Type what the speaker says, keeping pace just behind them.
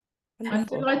I'm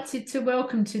delighted to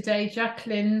welcome today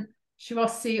Jacqueline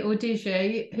Tchouassi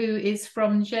Audige, who is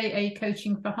from JA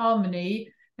Coaching for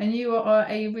Harmony, and you are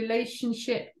a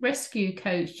relationship rescue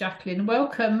coach, Jacqueline.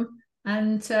 Welcome,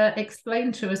 and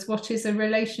explain to us, what is a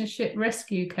relationship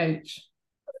rescue coach?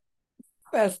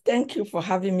 First, thank you for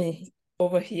having me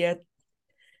over here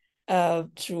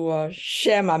to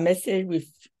share my message with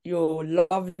your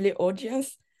lovely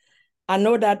audience. I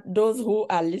know that those who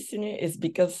are listening is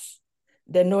because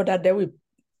they know that they will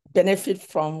benefit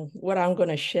from what I'm going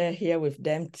to share here with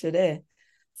them today.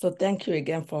 So thank you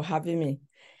again for having me.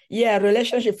 Yeah,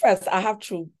 relationship. First, I have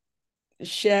to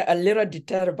share a little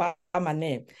detail about my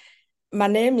name. My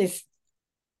name is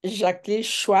Jacqueline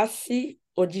Tchouassi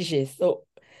Audige. So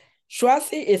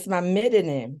Tchouassi is my maiden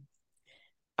name,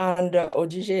 and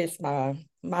Audige is my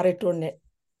marital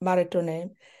name.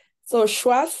 So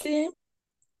Tchouassi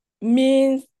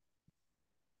means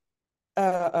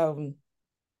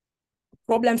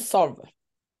problem solver.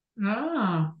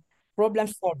 Ah. Problem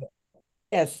solver.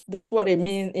 Yes, that's what it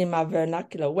means in my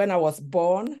vernacular. When I was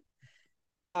born,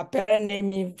 my parents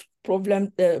named me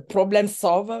problem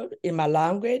solver in my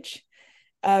language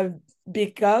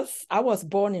because I was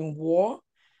born in war,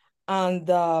 and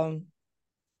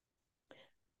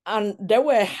they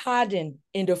were hiding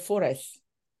in the forest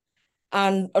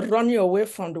and running away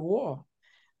from the war.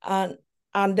 And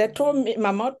they told me,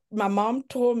 my mom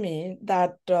told me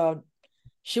that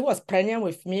she was pregnant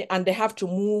with me and they have to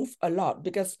move a lot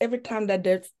because every time that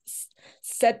they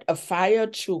set a fire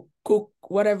to cook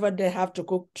whatever they have to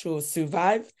cook to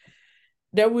survive,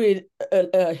 they will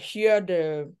hear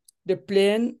the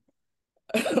plane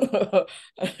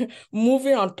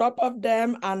moving on top of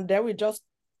them, and they will just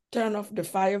turn off the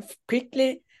fire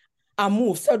quickly and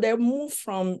move. So they move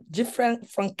from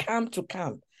camp to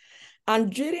camp.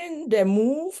 And during the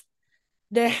move,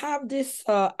 they have this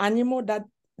animal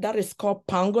that is called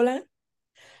pangolin.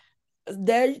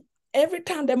 Every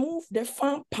time they move, they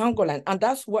found pangolin, and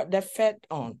that's what they fed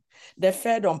on. They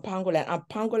fed on pangolin, and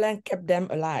pangolin kept them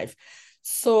alive.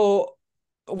 So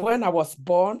when I was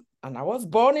born, and I was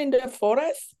born in the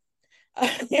forest,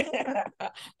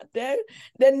 they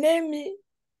named me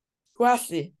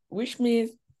Tchouassi, which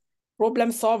means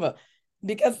problem solver,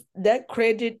 because they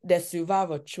credit the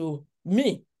survivor to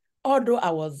me, although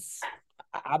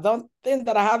I don't think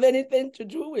that I have anything to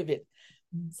do with it.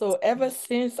 So ever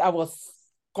since I was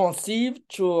conceived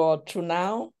to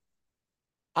now,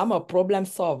 I'm a problem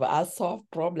solver. I solve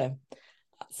problem.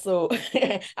 So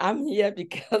I'm here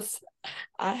because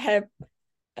I have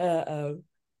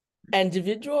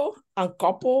individual and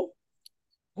couple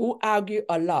who argue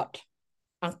a lot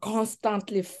and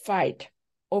constantly fight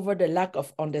over the lack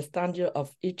of understanding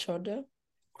of each other,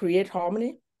 create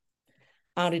harmony,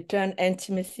 and return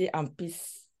intimacy and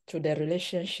peace to the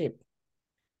relationship.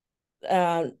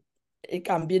 It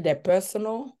can be the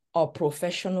personal or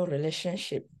professional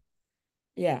relationship.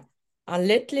 Yeah. And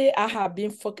lately, I have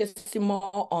been focusing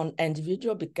more on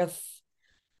individual because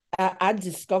I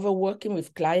discovered working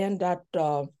with clients that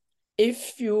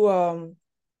if you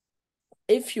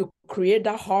create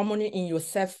that harmony in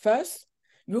yourself first,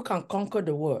 you can conquer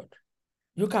the world.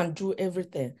 You can do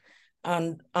everything.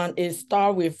 And it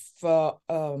starts with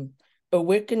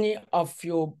awakening of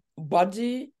your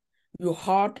body, your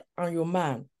heart, and your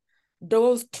mind.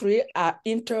 Those three are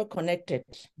interconnected.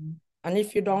 And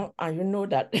if you don't, and you know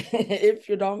that, if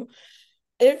you don't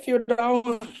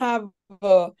have,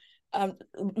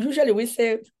 usually we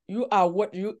say you are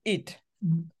what you eat.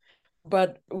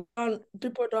 But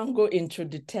people don't go into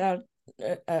detail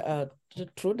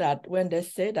through that when they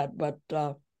say that, but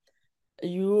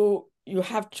you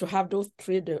have to have those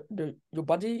three, your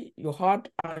body, your heart,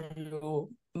 and your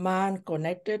mind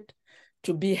connected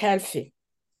to be healthy,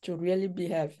 to really be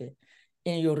healthy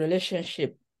in your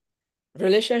relationship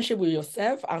with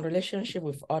yourself and relationship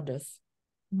with others.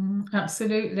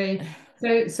 Absolutely.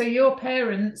 So your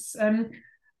parents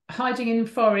hiding in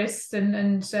forests,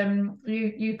 and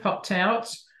you popped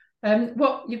out.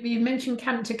 What you mentioned,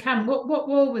 camp to camp. What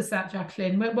war was that,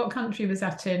 Jacqueline? What country was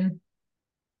that in?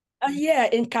 Yeah,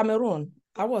 in Cameroon.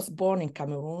 I was born in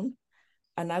Cameroon,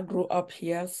 and I grew up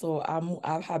here. So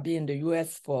I have been in the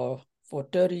US for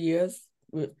 30 years,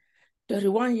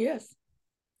 31 years.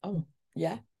 Oh,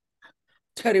 yeah.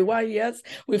 31 years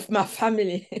with my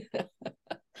family.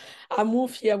 I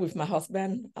moved here with my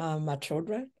husband and my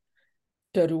children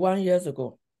 31 years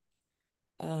ago.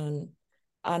 And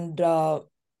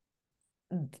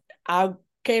I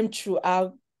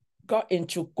got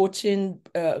into coaching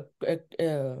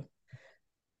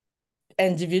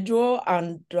individual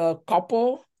and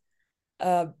couple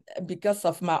because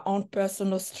of my own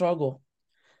personal struggle.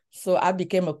 So I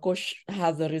became a coach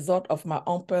as a result of my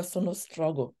own personal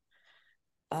struggle.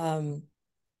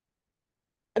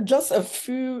 Just a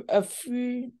few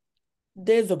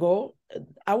days ago,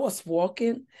 I was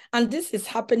walking, and this is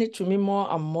happening to me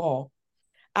more and more.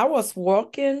 I was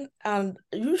walking, and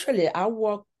usually I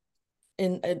walk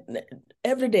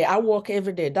every day. I walk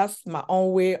every day. That's my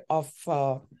own way of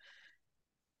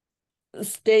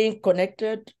staying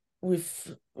connected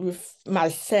with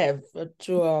myself,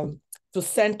 to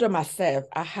center myself.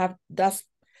 That's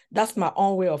my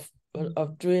own way of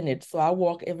doing it. So I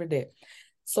walk every day.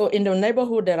 So in the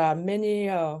neighborhood, there are many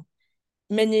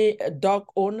dog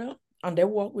owners, and they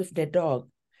walk with their dog.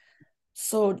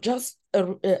 So just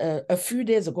a few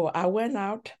days ago, I went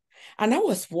out and I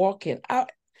was walking. I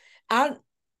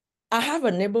have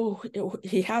a neighbor.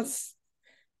 He has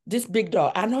this big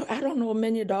dog. I don't know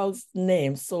many dogs'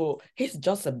 names, so he's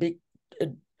just a big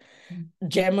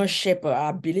German Shepherd.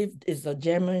 I believe it's a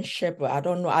German Shepherd. I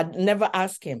don't know. I never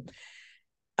asked him.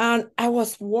 And I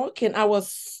was walking. I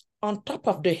was on top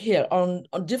of the hill, on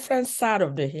a different side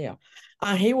of the hill,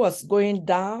 and he was going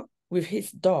down with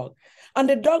his dog, and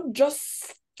the dog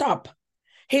just stopped.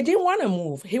 He didn't want to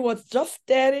move. He was just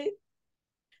staring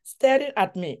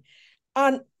at me,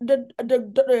 and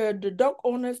the dog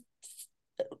owner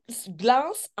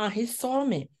glanced and he saw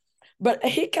me, but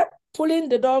he kept pulling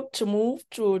the dog to move,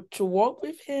 to walk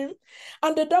with him,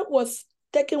 and the dog was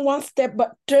taking one step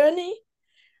but turning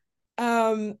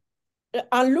and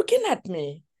looking at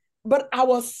me, but I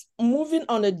was moving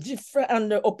on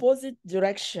the opposite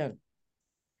direction.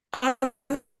 And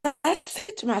I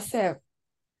said to myself,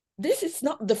 this is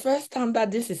not the first time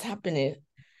that this is happening.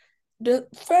 The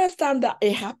first time that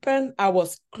it happened, I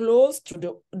was close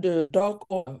to the dog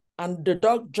owner, and the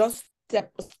dog just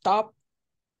stopped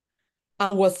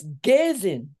and was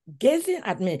gazing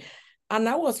at me. And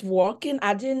I was walking.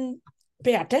 I didn't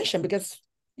pay attention because,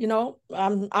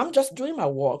 I'm just doing my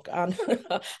work, and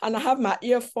and I have my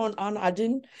earphone on. I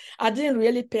didn't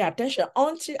really pay attention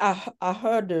until I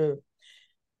heard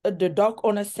the dog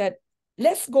owner said,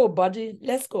 "Let's go, buddy,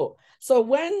 let's go." So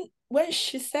when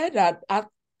she said that, I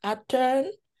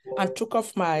turned and took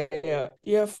off my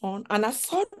earphone, and I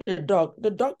saw the dog. The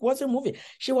dog wasn't moving.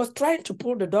 She was trying to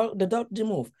pull the dog. The dog didn't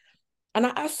move. And I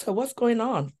asked her, "What's going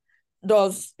on?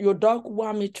 Does your dog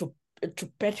want me to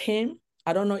pet him?"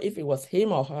 I don't know if it was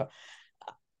him or her.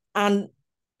 And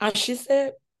she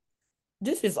said,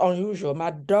 "This is unusual. My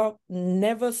dog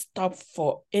never stopped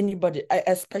for anybody,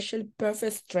 especially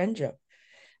perfect stranger."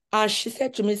 And she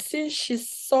said to me, since she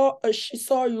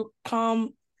saw you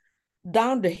come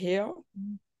down the hill,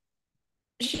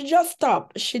 she just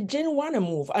stopped. She didn't want to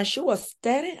move, and she was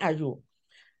staring at you.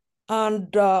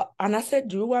 And I said,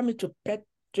 "Do you want me to pet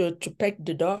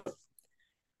the dog?"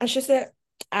 And she said,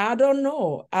 "I don't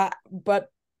know, but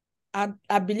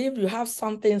I believe you have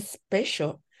something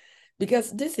special,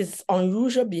 because this is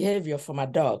unusual behavior for my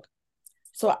dog."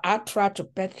 So I tried to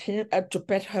pet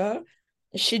her.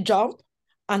 She jumped,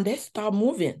 and they start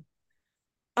moving.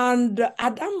 And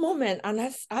at that moment, and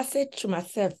I said to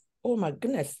myself, "Oh my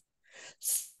goodness."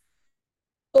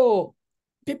 So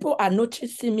people are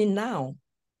noticing me now.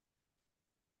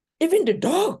 Even the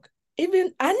dog,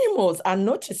 even animals are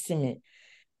noticing me.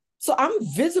 So I'm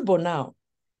visible now,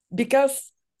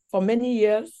 because for many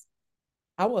years,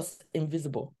 I was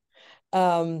invisible.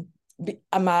 I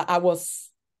was,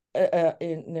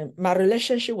 my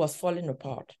relationship was falling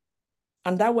apart.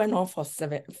 And that went on for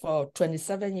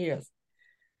 27 years.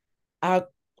 I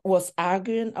was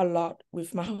arguing a lot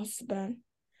with my husband.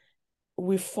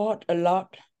 We fought a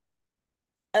lot.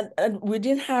 And we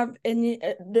didn't have any,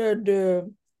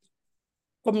 the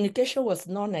communication was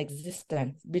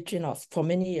non-existent between us for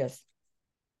many years.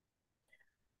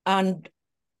 And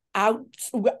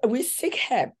we seek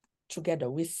help together.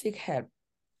 We seek help,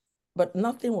 but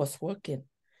nothing was working.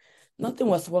 Nothing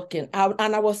was working.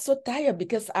 And I was so tired,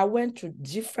 because I went to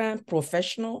different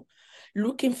professionals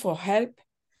looking for help.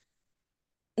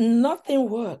 Nothing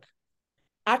worked.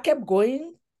 I kept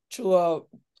going to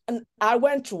and I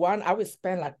went to one. I would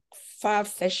spend like 5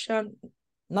 sessions.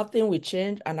 Nothing would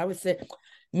change, and I would say,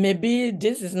 maybe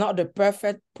this is not the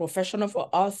perfect professional for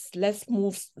us. Let's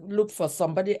look for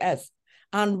somebody else.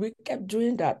 And we kept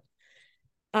doing that.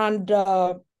 And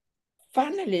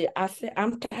finally, I said,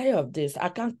 I'm tired of this. I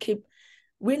can't keep,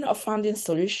 we're not finding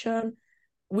solution.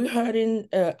 We're hurting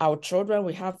our children.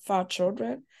 We have 5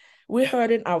 children. We're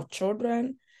hurting our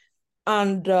children.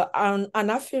 And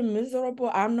I feel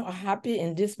miserable. I'm not happy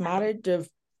in this marriage.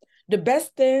 The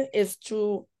best thing is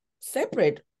to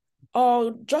separate,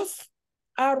 or just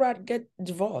outright get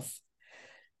divorced.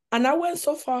 And I went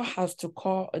so far as to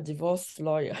call a divorce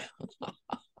lawyer.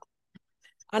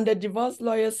 And the divorce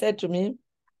lawyer said to me,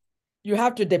 you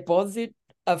have to deposit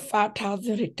a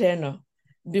 5,000 retainer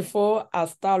before I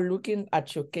start looking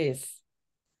at your case.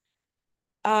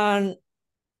 And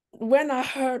when I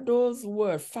heard those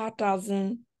words,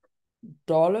 $5,000,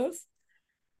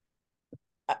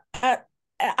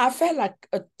 I felt like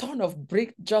a ton of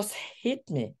brick just hit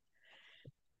me.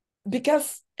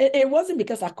 Because it wasn't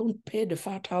because I couldn't pay the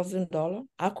 $5,000.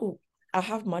 I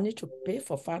have money to pay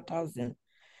for 5,000.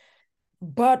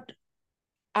 But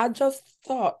I just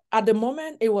thought at the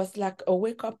moment it was like a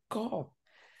wake-up call.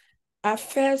 I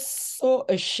felt so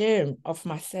ashamed of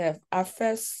myself. I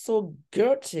felt so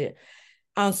guilty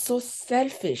and so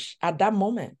selfish at that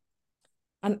moment.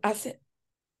 And I said,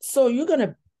 so you're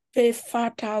gonna pay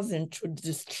 5,000 to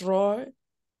destroy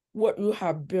what you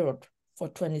have built for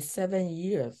 27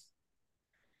 years?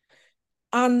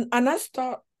 And I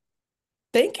start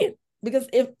thinking, because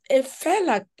it felt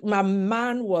like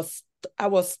I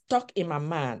was stuck in my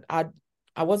mind.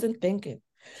 I wasn't thinking.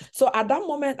 So at that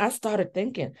moment, I started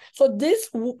thinking. So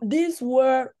these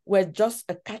were just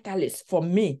a catalyst for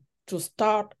me to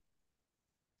start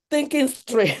thinking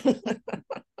straight.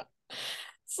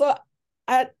 So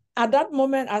at that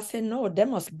moment, I said, no, there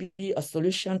must be a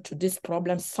solution to this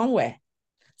problem somewhere.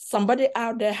 Somebody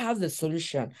out there has the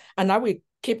solution. And I will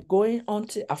keep going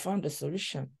until I found the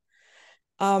solution.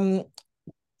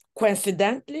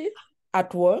 Coincidentally,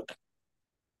 at work,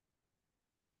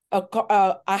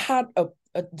 I had a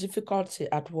difficulty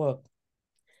at work,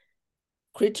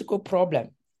 critical problem.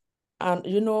 And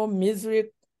you know, misery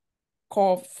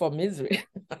call for misery.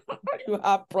 You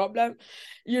have problem,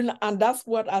 and that's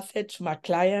what I said to my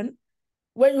client.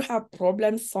 When you have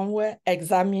problems somewhere,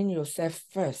 examine yourself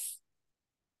first.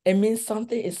 It means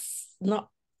something is not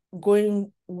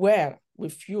going well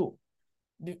with you.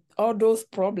 All those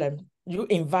problems, you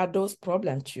invite those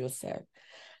problems to yourself.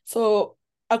 So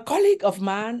a colleague of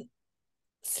mine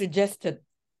suggested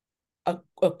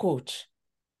a coach.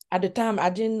 At the time, I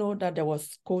didn't know that there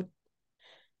was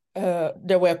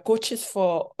there were coaches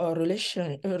for a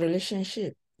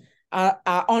relationship.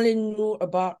 I only knew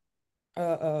about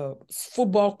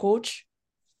football coach,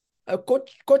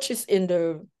 coaches in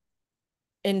the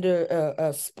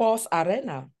sports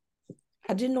arena.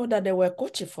 I didn't know that there were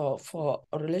coaches for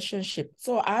a relationship.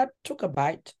 So I took a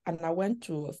bite and I went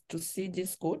to see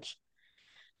this coach.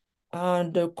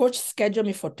 And the coach scheduled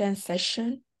me for 10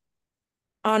 sessions.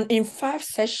 And in 5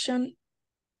 sessions,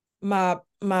 my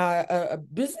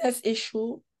business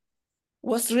issue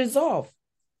was resolved.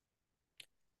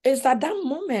 It's at that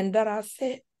moment that I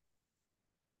say,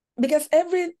 because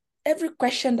every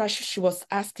question that she was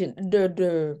asking,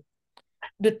 the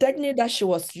technique that she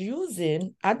was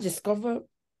using, I discovered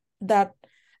that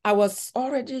I was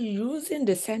already using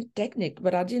the same technique,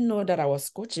 but I didn't know that I was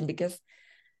coaching, because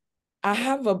I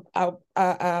have I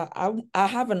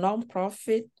have a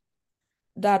nonprofit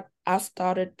that I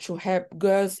started to help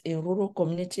girls in rural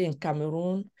community in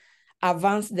Cameroon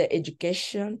advance their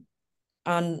education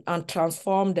and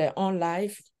transform their own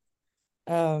life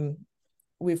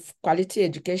with quality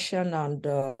education and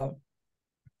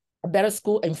better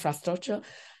school infrastructure.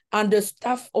 And the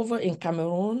staff over in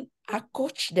Cameroon, I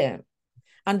coach them.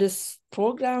 And this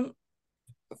program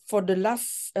for the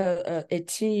last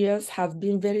 18 years has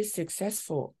been very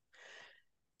successful.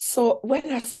 So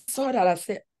when I saw that, I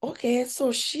said, okay,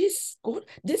 so she's good.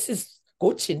 This is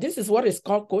coaching. This is what is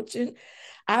called coaching.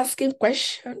 Asking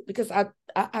questions, because I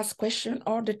ask questions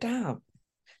all the time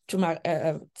to my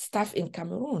staff in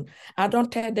Cameroon. I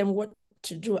don't tell them what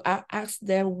to do. I ask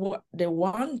them what they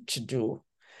want to do.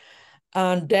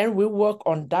 And then we work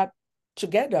on that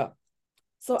together.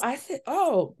 So I said,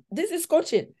 oh, this is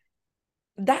coaching.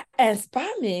 That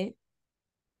inspired me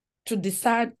to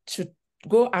decide to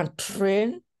go and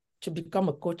train to become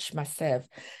a coach myself.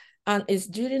 And it's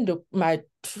during my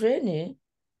training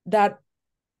that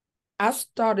I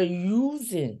started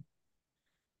using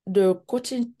the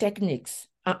coaching techniques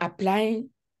and applying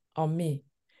on me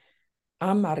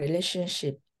and my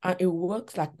relationship. And it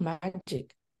works like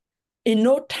magic. In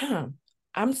no time,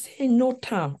 I'm saying no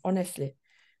time, honestly,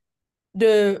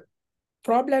 the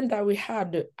problem that we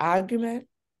had, the argument,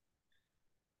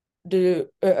 the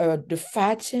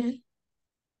fighting,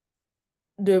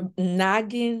 the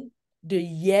nagging, the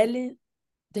yelling,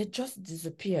 they just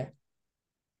disappear,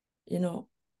 you know.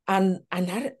 And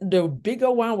the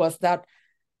bigger one was that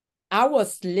I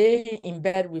was laying in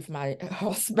bed with my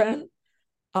husband,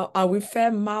 and we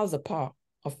fell miles apart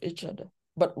of each other,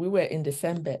 but we were in the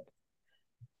same bed.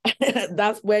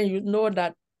 That's when you know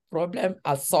that problem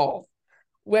is solved.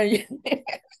 When you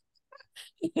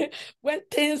when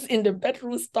things in the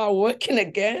bedroom start working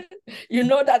again, you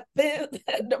know that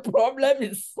the problem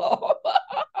is solved.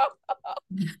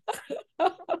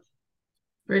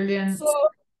 Brilliant. So,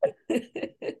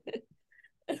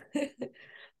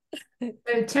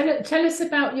 So tell us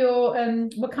about your,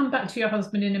 we'll come back to your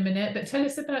husband in a minute, but tell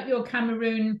us about your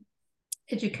Cameroon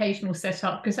educational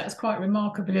setup, because that's quite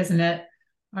remarkable, isn't it?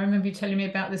 I remember you telling me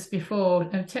about this before.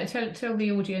 Tell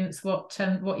the audience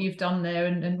what you've done there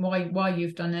and why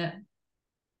you've done it.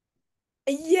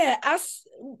 Yeah, as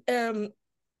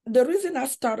the reason I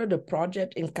started the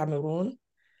project in Cameroon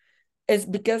is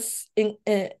because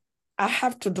I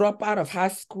have to drop out of high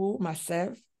school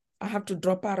myself. I have to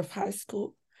drop out of high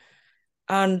school.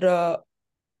 And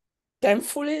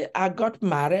thankfully, I got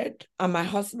married, and my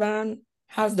husband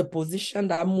has the position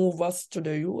that moved us to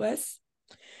the US.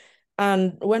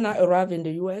 And when I arrived in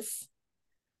the US,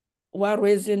 while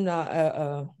raising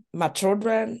my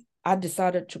children, I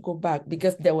decided to go back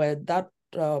because there were that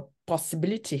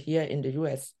possibility here in the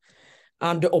US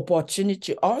and the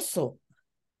opportunity also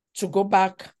to go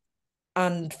back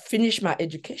and finish my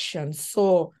education.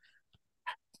 So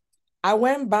I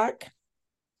went back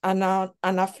and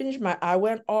I finished I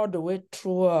went all the way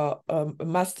through a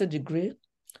master's degree.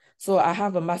 So I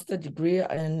have a master's degree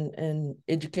in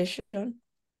education.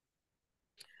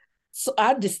 So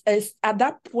at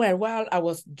that point, while I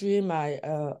was doing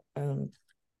through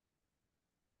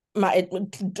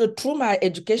my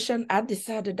education, I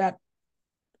decided that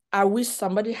I wish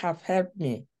somebody have helped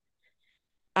me.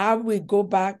 I will go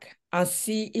back and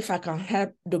see if I can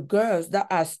help the girls that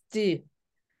are still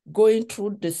going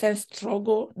through the same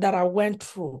struggle that I went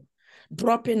through,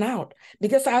 dropping out,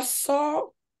 because I saw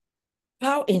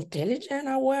how intelligent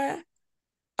I were,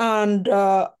 and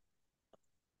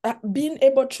being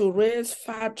able to raise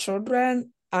 5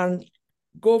 children and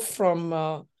go from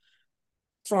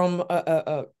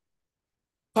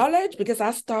college, because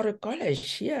I started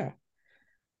college here.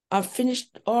 I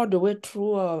finished all the way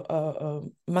through a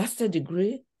master's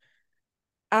degree.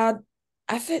 I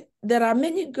said, there are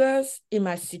many girls in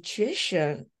my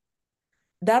situation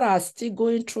that are still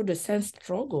going through the same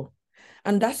struggle.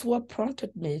 And that's what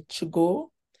prompted me to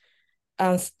go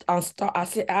and start.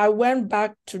 I went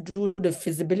back to do the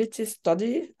feasibility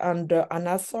study, and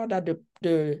I saw that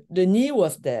the need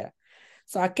was there.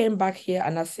 So I came back here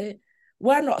and I said,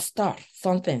 why not start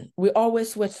something? We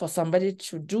always wait for somebody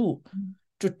to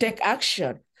take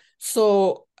action.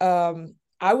 So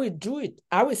I will do it.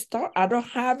 I will start. I don't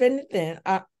have anything,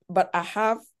 but I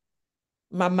have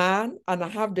my man and I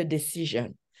have the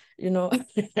decision, you know.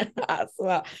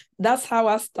 So that's how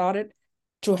I started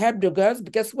to help the girls,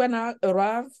 because when I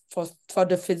arrived for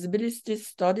the feasibility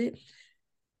study,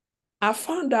 I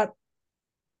found that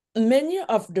many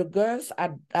of the girls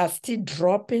are still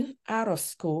dropping out of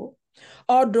school.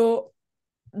 Although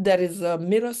there is a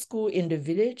middle school in the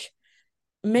village,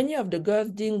 many of the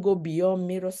girls didn't go beyond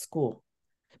middle school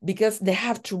because they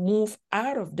have to move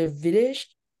out of the village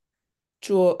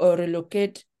to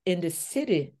relocate in the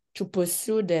city to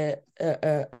pursue the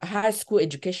high school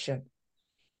education.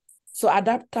 So at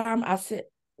that time, I said,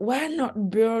 why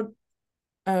not build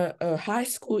a high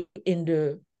school in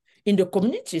the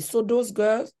community so those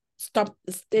girls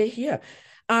stay here?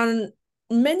 And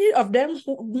many of those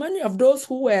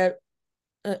who were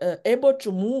able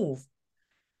to move,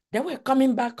 they were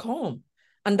coming back home.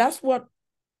 And that's what,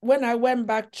 when I went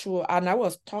back to, and I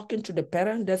was talking to the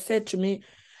parents, they said to me,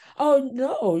 oh,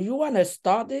 no, you want to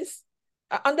start this?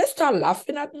 And they start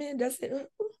laughing at me. They say,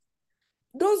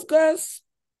 those girls,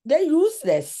 they're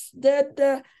useless.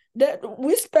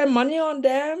 We spend money on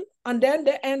them, and then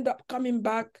they end up coming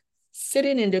back,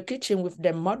 sitting in the kitchen with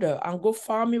their mother and go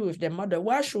farming with their mother.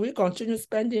 Why should we continue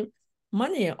spending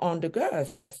money on the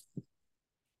girls?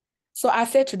 So I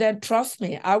said to them, trust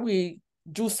me, I will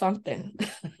do something.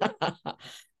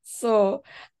 So,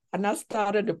 and I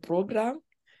started the program,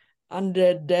 and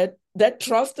they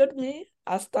trusted me.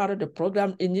 I started the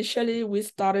program. Initially, we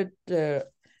started the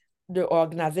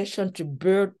organization to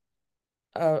build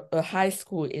a high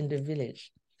school in the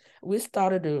village. We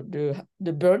started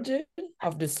the building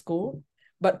of the school,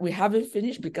 but we haven't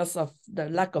finished because of the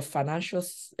lack of financial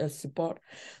support.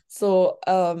 So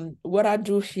what I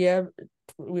do here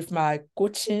with my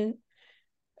coaching,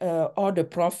 all the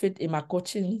profit in my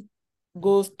coaching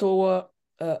goes toward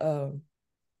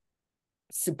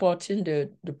supporting the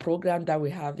program that we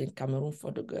have in Cameroon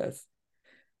for the girls.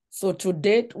 So to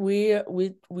date, we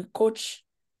coach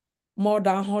more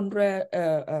than 100,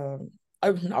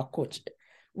 not coach.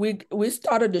 We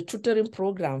started the tutoring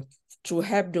program to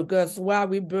help the girls while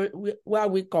we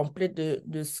complete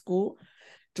the school,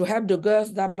 to help the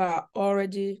girls that are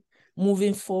already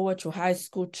moving forward to high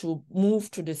school to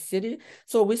move to the city.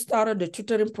 So we started the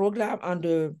tutoring program and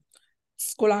the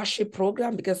scholarship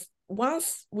program, because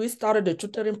once we started the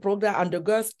tutoring program and the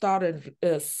girls started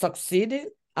succeeding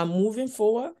and moving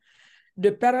forward,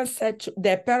 their parents said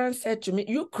to me,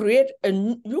 you created a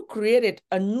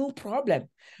new problem.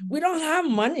 We don't have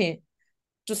money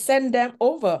to send them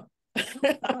over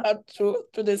to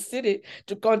the city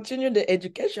to continue the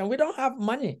education. We don't have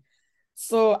money.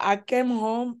 So I came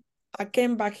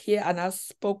back here and I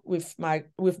spoke with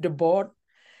the board,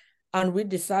 and we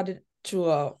decided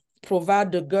to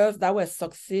provide the girls that were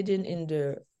succeeding in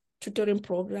the tutoring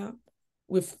program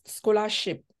with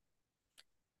scholarship.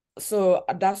 So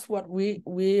that's what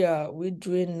we're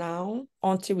doing now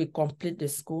until we complete the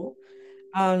school.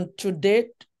 And to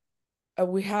date,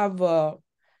 we have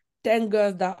 10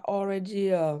 girls that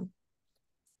already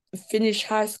finished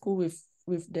high school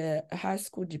with the high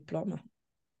school diploma.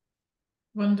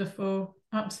 Wonderful,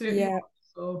 absolutely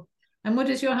wonderful. And what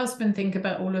does your husband think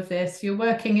about all of this? You're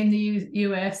working in the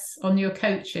US on your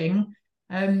coaching.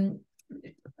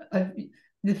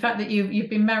 The fact that you've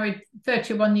been married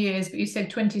 31 years, but you said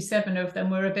 27 of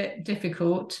them were a bit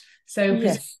difficult. So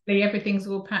presumably everything's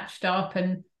all patched up.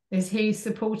 And is he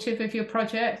supportive of your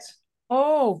project?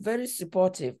 Oh, very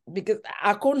supportive, because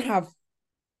I couldn't have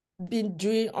been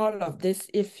doing all of this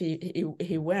if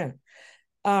he went.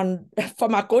 And for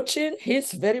my coaching,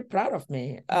 he's very proud of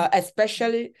me,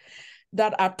 especially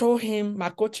that I told him my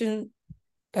coaching,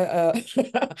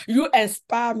 you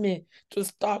inspire me to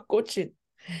start coaching,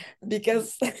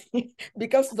 because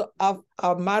of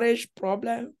our marriage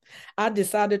problem, I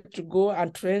decided to go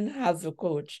and train as a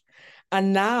coach.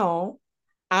 And now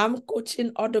I'm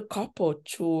coaching other couple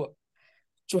to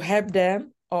help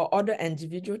them, or other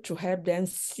individual to help them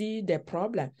see the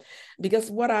problem.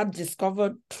 Because what I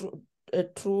discovered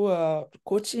through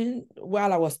coaching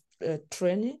while I was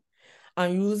training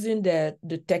and using the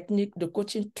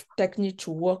coaching technique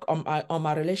to work on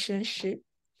my relationship,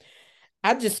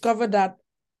 I discovered that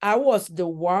I was the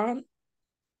one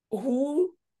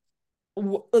who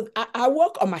I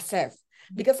work on myself,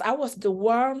 because I was the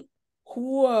one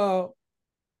who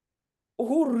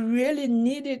really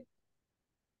needed,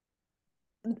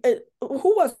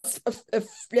 who was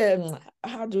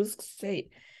how do you say,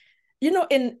 in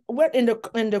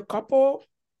the couple,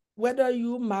 whether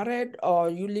you married or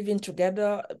you living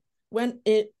together,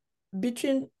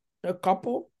 between a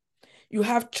couple, you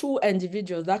have two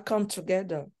individuals that come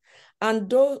together,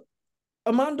 and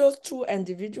among those two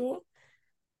individuals,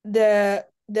 there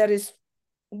is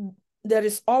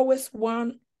always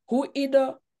one who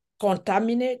either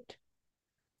contaminate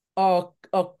or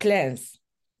cleanse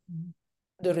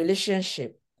the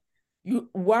relationship.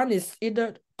 One is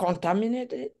either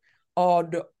contaminated or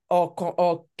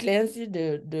cleansing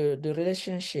the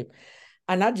relationship.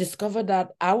 And I discovered that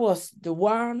I was the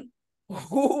one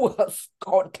who was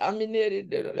contaminating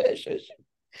the relationship.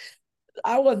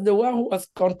 I was the one who was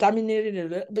contaminating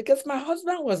it, because my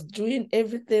husband was doing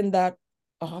everything that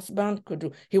a husband could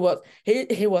do. He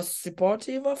was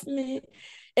supportive of me.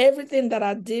 Everything that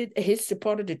I did, he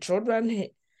supported the children.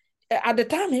 At the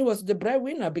time, he was the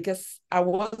breadwinner, because I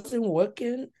wasn't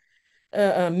working,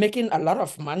 making a lot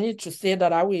of money to say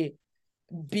that I will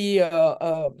be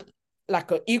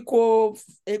like an equal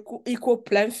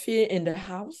playing field in the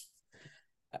house.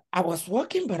 I was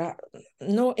working, but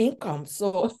no income.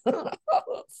 So,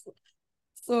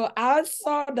 so I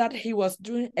saw that he was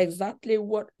doing exactly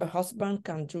what a husband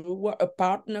can do, what a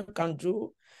partner can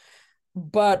do.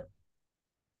 But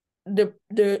the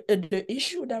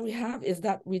issue that we have is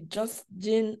that we just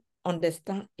didn't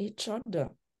understand each other.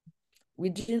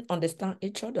 We didn't understand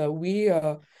each other. We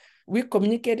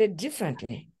communicated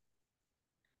differently.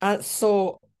 And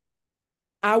so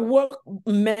I worked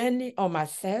mainly on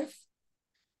myself.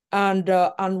 And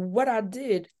what I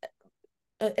did,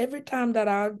 every time that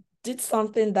I did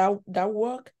something that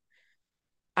worked,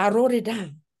 I wrote it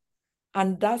down.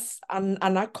 And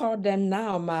I call them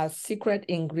now my secret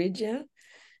ingredient,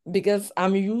 because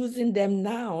I'm using them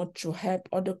now to help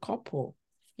other couple,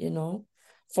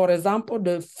 For example,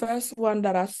 the first one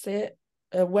that I said,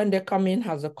 when they come in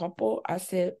as a couple, I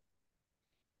say,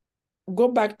 go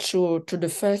back to the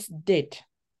first date.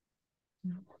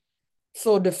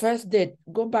 So the first date,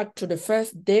 go back to the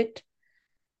first date,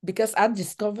 because I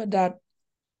discovered that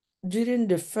during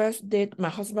the first date, my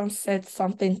husband said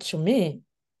something to me,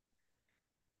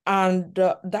 and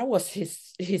that was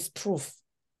his truth.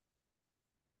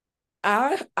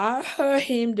 I heard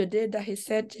him the day that he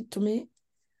said it to me,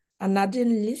 and I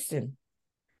didn't listen.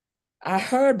 I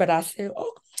heard, but I said,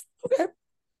 oh, okay,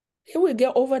 he will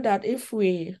get over that if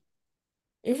we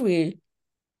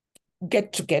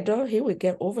get together, he will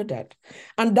get over that.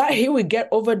 And that he will get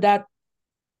over that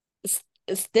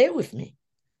stay with me.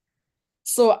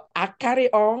 So I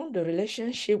carry on the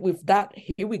relationship with that,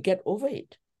 he will get over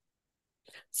it.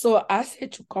 So I say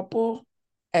to couple,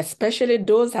 especially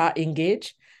those that are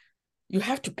engaged, you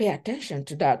have to pay attention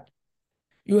to that.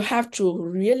 You have to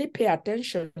really pay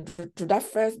attention to that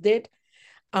first date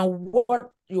and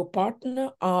what your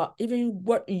partner, or even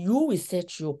what you will say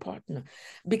to your partner.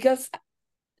 Because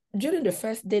during the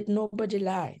first date, nobody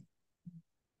lie.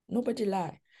 Nobody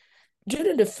lie.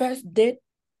 During the first date,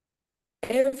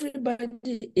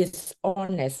 everybody is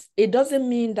honest. It doesn't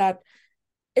mean that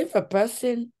if a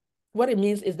person, what it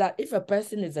means is that if a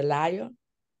person is a liar,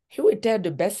 he will tell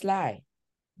the best lie.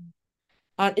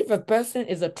 And if a person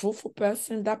is a truthful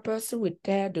person, that person will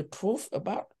tell the truth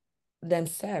about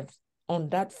themselves on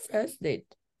that first date.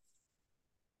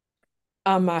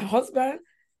 And my husband,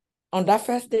 on that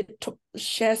first date,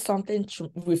 share something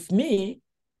with me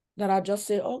that I just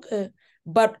say, okay.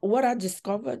 But what I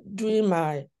discovered during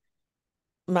my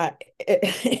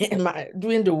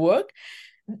doing the work,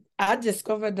 I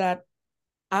discovered that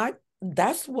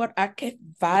that's what I kept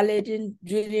violating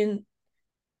during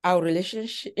our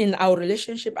relationship. In our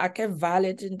relationship, I kept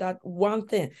violating that one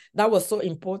thing that was so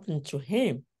important to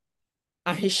him.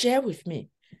 And he shared with me.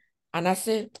 And I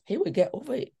said, he will get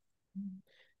over it.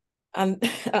 And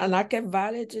I kept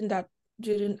violating that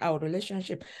during our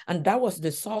relationship. And that was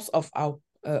the source of our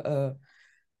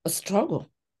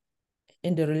struggle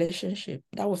in the relationship.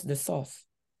 That was the source.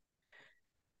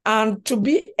 And to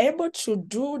be able to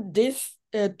do this,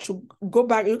 to go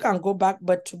back, you can go back,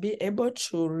 but to be able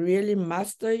to really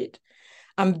master it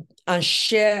and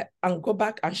share, and go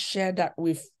back and share that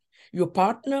with your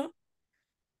partner,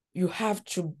 you have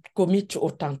to commit to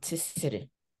authenticity.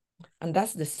 And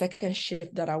that's the second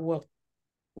shift that I work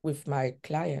with my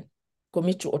client.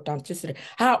 Commit to authenticity.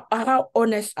 How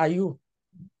honest are you?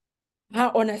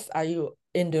 How honest are you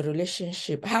in the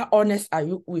relationship? How honest are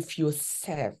you with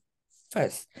yourself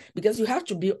first? Because you have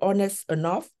to be honest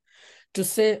enough to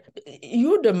say,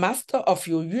 you're the master of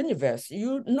your universe.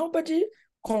 Nobody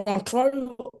control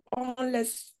you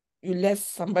unless you let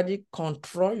somebody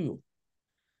control you.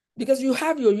 Because you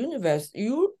have your universe.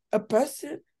 You, a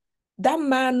person, that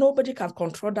man, nobody can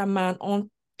control that man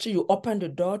until you open the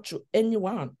door to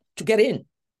anyone to get in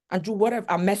and do whatever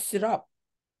and mess it up.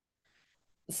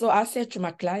 So I said to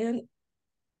my client,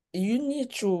 you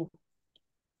need to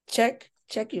check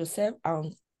yourself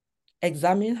and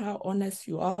examine how honest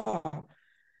you are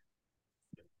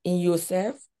in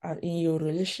yourself and in your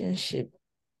relationship.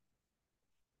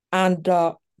 And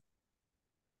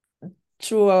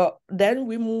then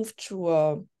we move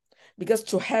to, because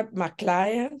to help my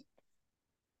client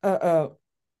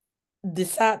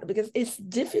decide, because it's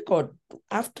difficult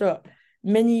after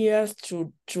many years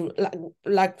to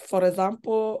like for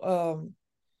example,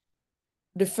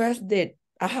 the first date,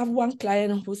 I have one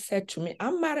client who said to me,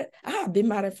 I'm married, I have been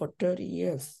married for 30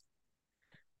 years.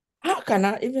 How can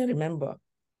I even remember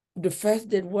the first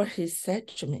date, what he said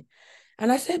to me?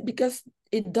 And I said, because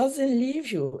it doesn't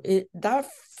leave you. That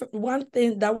one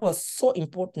thing that was so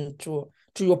important to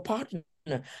your partner,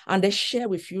 and they share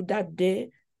with you that day,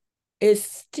 is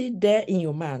still there in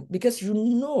your mind, because you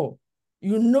know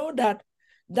that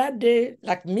day,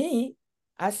 like me,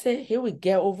 I say, he will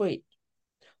get over it.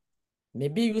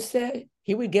 Maybe you say,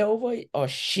 he will get over it, or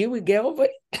she will get over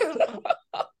it.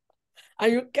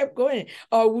 And you kept going.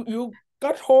 Or you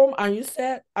got home and you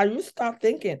said, and you start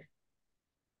thinking,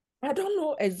 I don't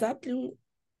know exactly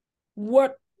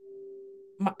what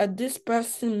this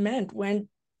person meant when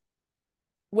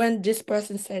this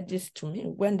person said this to me,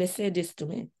 when they said this to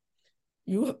me.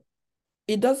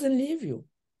 It doesn't leave you.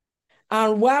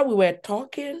 And while we were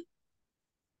talking,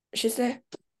 she said,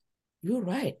 you're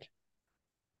right.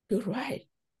 You're right.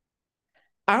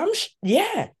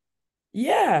 Yeah.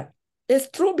 It's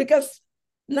true, because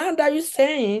now that you're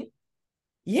saying,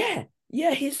 yeah,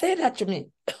 he said that to me.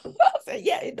 I said,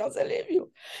 yeah, it doesn't leave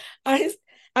you.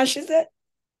 And she said,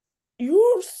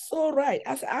 you're so right.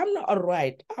 I said, I'm not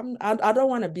right. I don't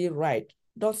want to be right.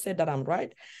 Don't say that I'm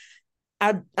right.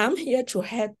 I'm here to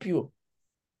help you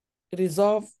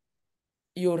resolve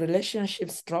your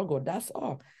relationship struggle. That's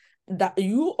all. That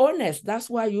you honest. That's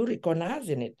why you're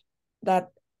recognizing it. That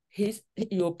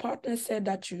your partner said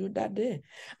that to you that day.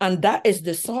 And that is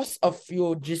the source of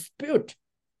your dispute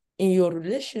in your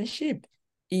relationship,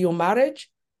 in your marriage,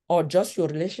 or just your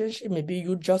relationship. Maybe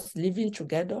you just living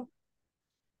together.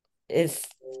 Is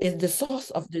the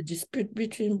source of the dispute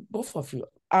between both of you.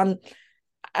 And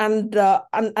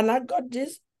I got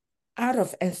this out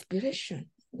of inspiration.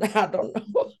 I don't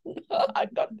know. I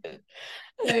got it.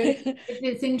 So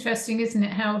it's interesting, isn't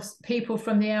it, how people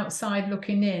from the outside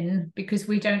looking in, because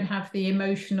we don't have the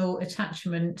emotional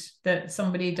attachment that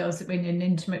somebody does in an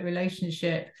intimate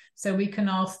relationship, so we can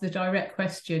ask the direct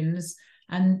questions,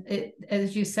 and it,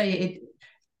 as you say, it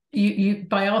you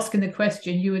by asking the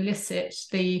question, you elicit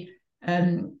the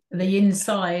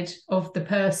inside of the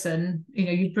person. You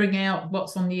know, you bring out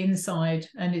what's on the inside,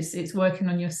 and it's working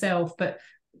on yourself. But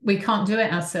we can't do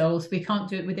it ourselves. We can't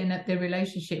do it within the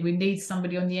relationship. We need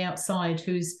somebody on the outside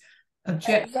who's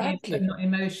objective but Exactly. not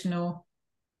emotional.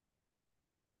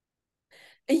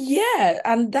 Yeah,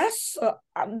 and that's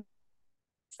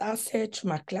I say to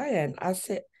my client, I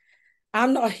say,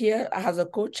 I'm not here as a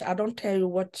coach. I don't tell you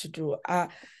what to do. I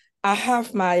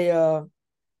have my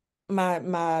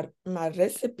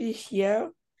recipe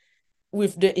here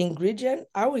with the ingredient.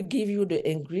 I will give you the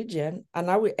ingredient and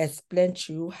I will explain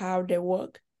to you how they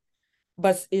work.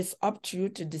 But it's up to you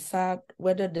to decide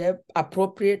whether they're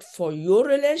appropriate for your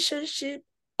relationship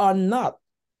or not.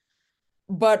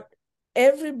 But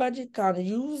everybody can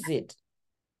use it,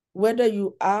 whether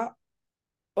you are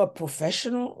a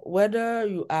professional, whether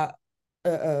you are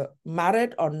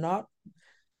married or not,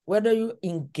 whether you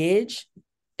engage,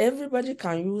 everybody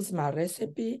can use my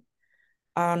recipe,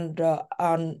 and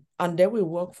they will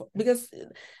work for, because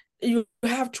you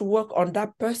have to work on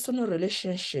that personal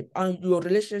relationship and your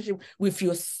relationship with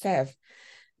yourself,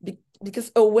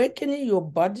 because awakening your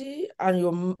body and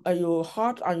your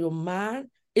heart and your mind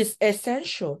is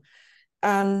essential.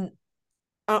 And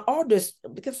all this,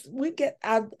 because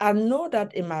I know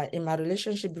that in my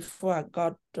relationship before I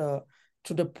got to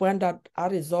the point that I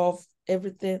resolved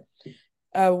everything,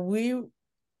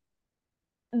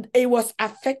 it was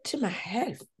affecting my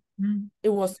health. It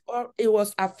was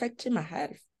affecting my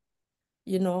health,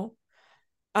 you know.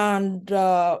 And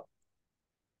I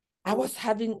was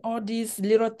having all these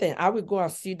little things. I would go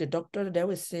and see the doctor. They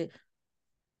would say,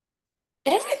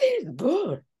 everything is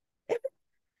good.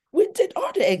 We did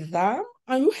all the exam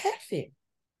and you healthy.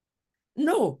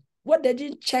 No, what they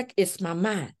didn't check is my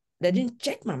mind. They didn't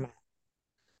check my mind.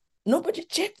 Nobody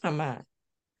checked my mind,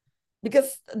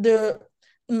 because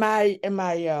my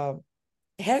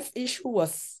health issue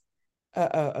was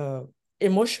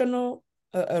emotional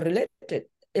related,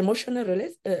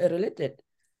 related,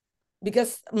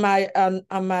 because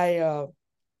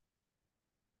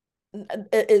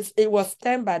it was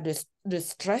stemmed by the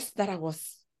stress that I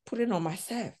was putting on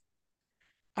myself.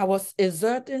 I was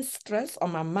exerting stress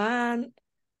on my mind,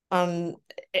 and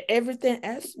everything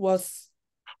else was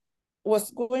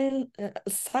going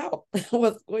south,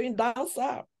 was going down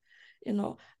south, you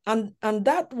know, and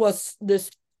that was the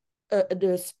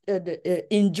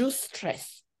induced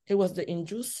stress. It was the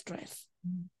induced stress.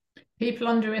 People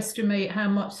underestimate how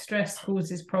much stress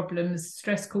causes problems.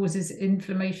 Stress causes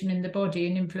inflammation in the body,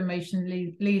 and inflammation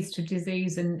leads to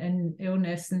disease and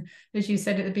illness. And as you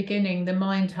said at the beginning, the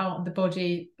mind, heart, and the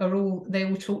body they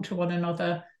all talk to one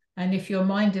another. And if your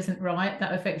mind isn't right,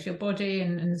 that affects your body,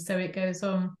 and so it goes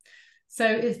on. So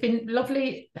it's been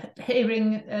lovely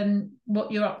hearing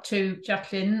what you're up to,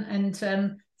 Jacqueline, and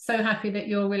so happy that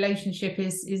your relationship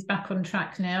is back on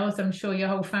track now, as I'm sure your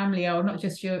whole family are, not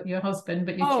just your husband,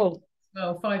 but your children as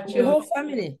well, 5 children.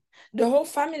 The whole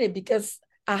family, because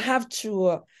I have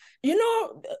to, when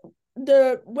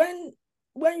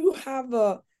you have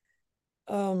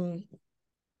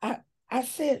I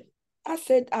said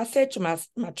to my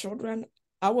children,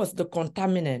 I was the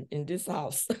contaminant in this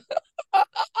house.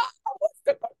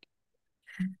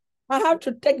 I have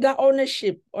to take that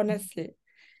ownership, honestly.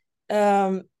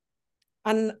 And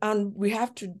we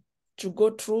have to go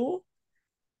through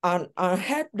and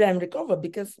help them recover,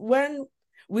 because when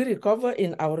we recover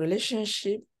in our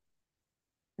relationship,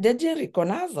 they didn't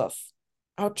recognize us,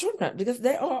 our children, because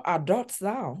they're all adults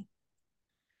now.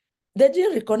 They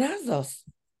didn't recognize us.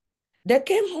 They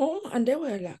came home and they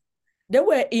were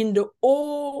in the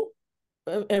old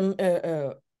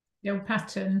your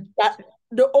pattern,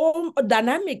 the old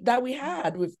dynamic that we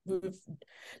had with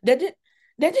they didn't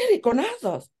recognize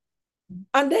us,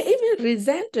 and they even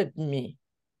resented me.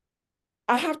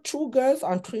 I have 2 girls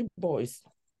and 3 boys.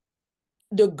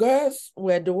 The girls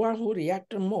were the one who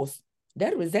reacted most.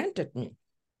 They resented me.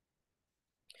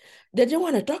 They didn't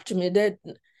want to talk to me.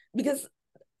 Because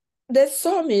they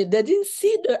saw me. They didn't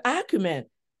see the argument.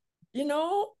 You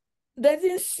know, they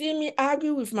didn't see me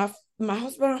argue with my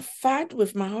husband, fight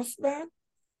with my husband.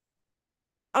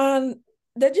 And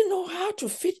they didn't know how to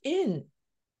fit in.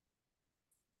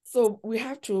 So we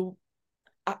have to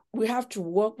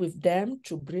work with them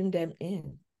to bring them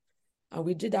in. And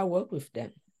we did our work with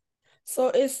them. So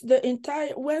it's the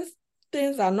entire,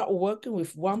 things are not working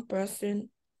with one person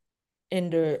in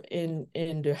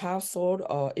the household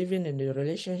or even in the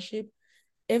relationship,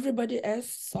 everybody else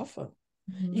suffer.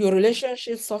 Your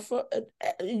relationship suffer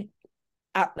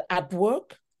at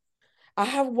work. I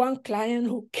have one client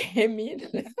who came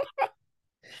in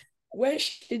where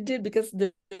she did, because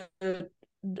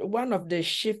one of the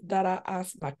shift that I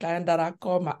asked my client, that I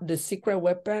call the secret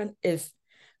weapon, is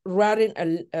writing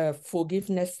a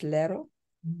forgiveness letter.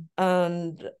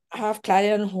 And I have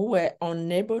clients who were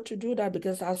unable to do that,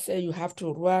 because I say you have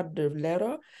to write the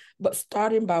letter, but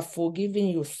starting by forgiving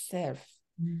yourself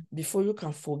before you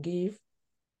can forgive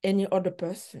any other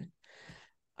person.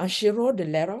 And she wrote the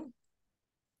letter.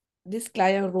 This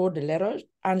client wrote the letter,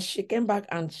 and she came back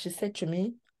and she said to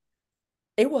me,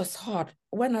 it was hard.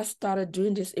 When I started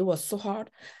doing this, it was so hard.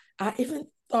 I even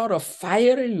thought of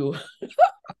firing you.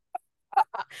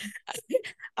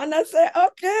 And I said,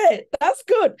 okay, that's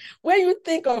good. When you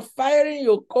think of firing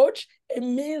your coach, it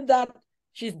means that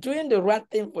she's doing the right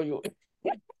thing for you.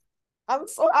 I'm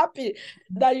so happy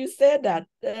that you said that.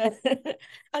 And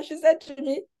she said to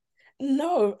me,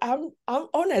 no, I'm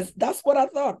honest. That's what I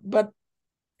thought. But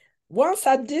once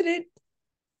I did it,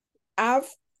 I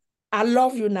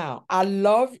love you now. I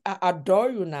adore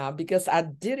you now, because I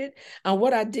did it. And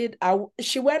what I did,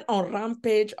 she went on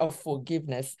rampage of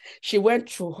forgiveness. She went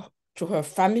to her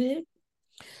family.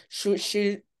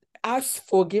 She asked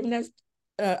forgiveness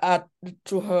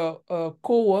to her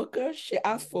co-worker. She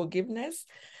asked forgiveness.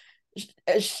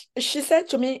 She said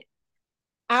to me,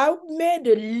 I made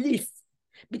a list,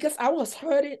 because I was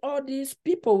hurting all these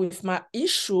people with my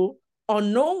issue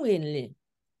unknowingly.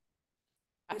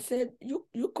 I said,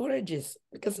 you courageous,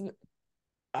 because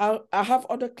I have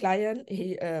other client.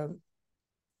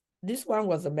 This one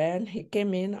was a man. He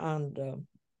came in and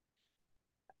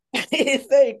he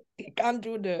said he can't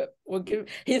do the forgive.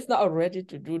 He's not ready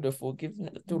to do the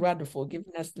forgiveness, to write the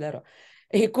forgiveness letter.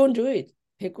 He couldn't do it.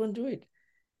 He couldn't do it.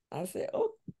 I said,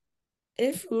 oh,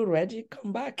 if you're ready,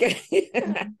 come back.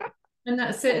 And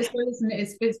that's it as well, isn't it?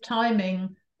 It's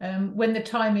timing. When the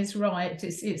time is right,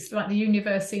 it's like the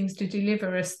universe seems to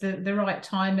deliver us the right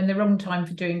time and the wrong time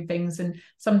for doing things. And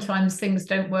sometimes things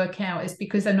don't work out. It's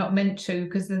because they're not meant to,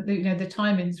 because the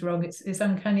timing's wrong. It's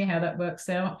uncanny how that works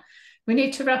out. We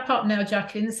need to wrap up now,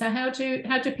 Jacqueline. So how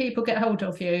do people get hold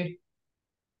of you?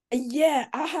 Yeah,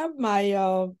 I have my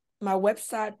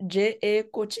website, JA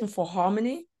Coaching for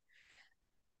Harmony,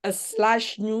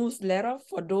 / newsletter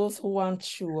for those who want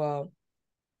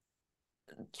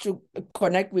to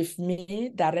connect with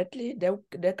me directly. They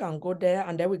can go there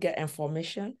and they will get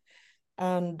information.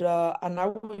 And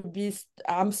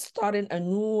I'm starting a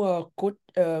new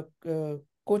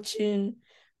coaching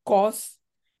course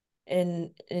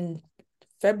in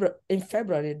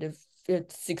February, the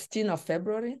 16th of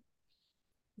February.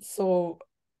 So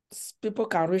people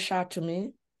can reach out to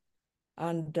me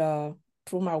and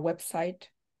through my website.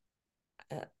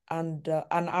 And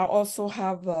I also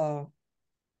have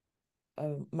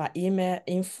my email,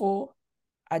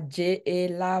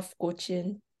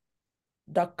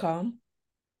 info@jalifecoaching.com.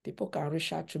 People can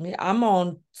reach out to me. I'm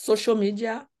on social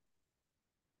media,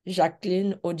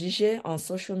 Jacqueline Audige on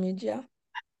social media,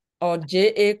 or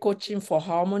JA Coaching for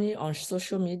Harmony on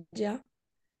social media,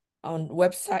 on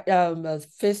website,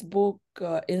 Facebook,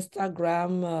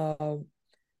 Instagram,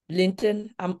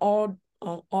 LinkedIn. I'm all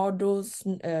on all those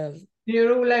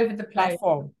You're all over the place.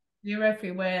 platforms. You're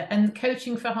everywhere. And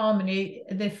Coaching for Harmony,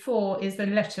 the 4 is a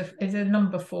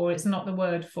number 4. It's not the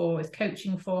word 4. It's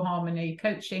Coaching for Harmony.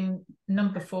 Coaching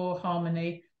number 4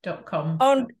 harmony.com.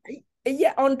 On the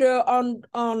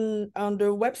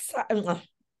website,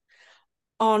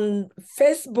 on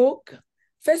Facebook.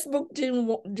 Facebook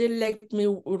didn't let me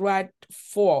write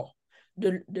 4.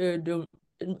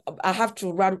 I have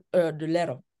to write the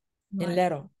letter in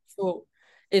letter. So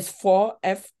it's 4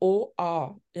 FOR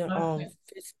on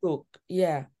Facebook.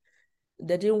 Yeah.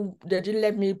 They didn't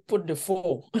let me put the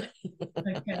 4.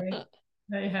 Okay.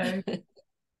 Hey ho.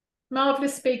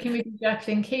 Marvelous speaking with you,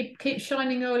 Jacqueline. Keep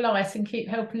shining your light and keep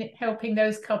helping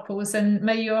those couples. And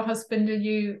may your husband and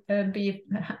you be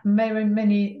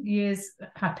many years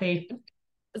happy.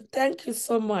 Thank you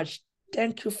so much.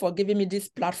 Thank you for giving me this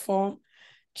platform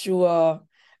to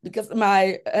because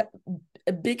my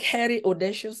a big, hairy,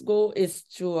 audacious goal is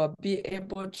to be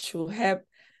able to help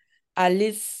at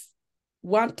least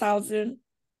 1,000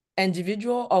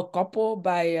 individual or couple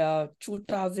by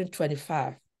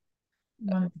 2025.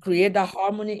 Create a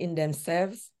harmony in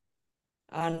themselves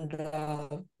and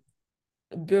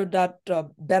build that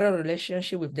better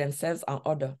relationship with themselves and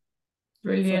others.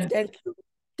 Brilliant. So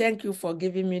thank you for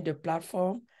giving me the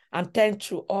platform, and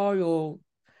thank you all your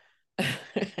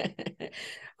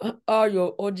all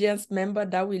your audience member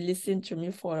that will listen to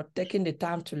me for taking the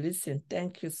time to listen.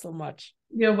 Thank you so much.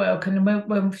 You're welcome. And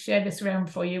we'll share this around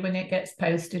for you when it gets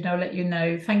posted. I'll let you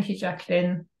know. Thank you,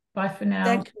 Jacqueline. Bye for now.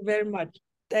 Thank you very much.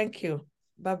 Thank you.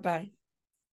 Bye-bye.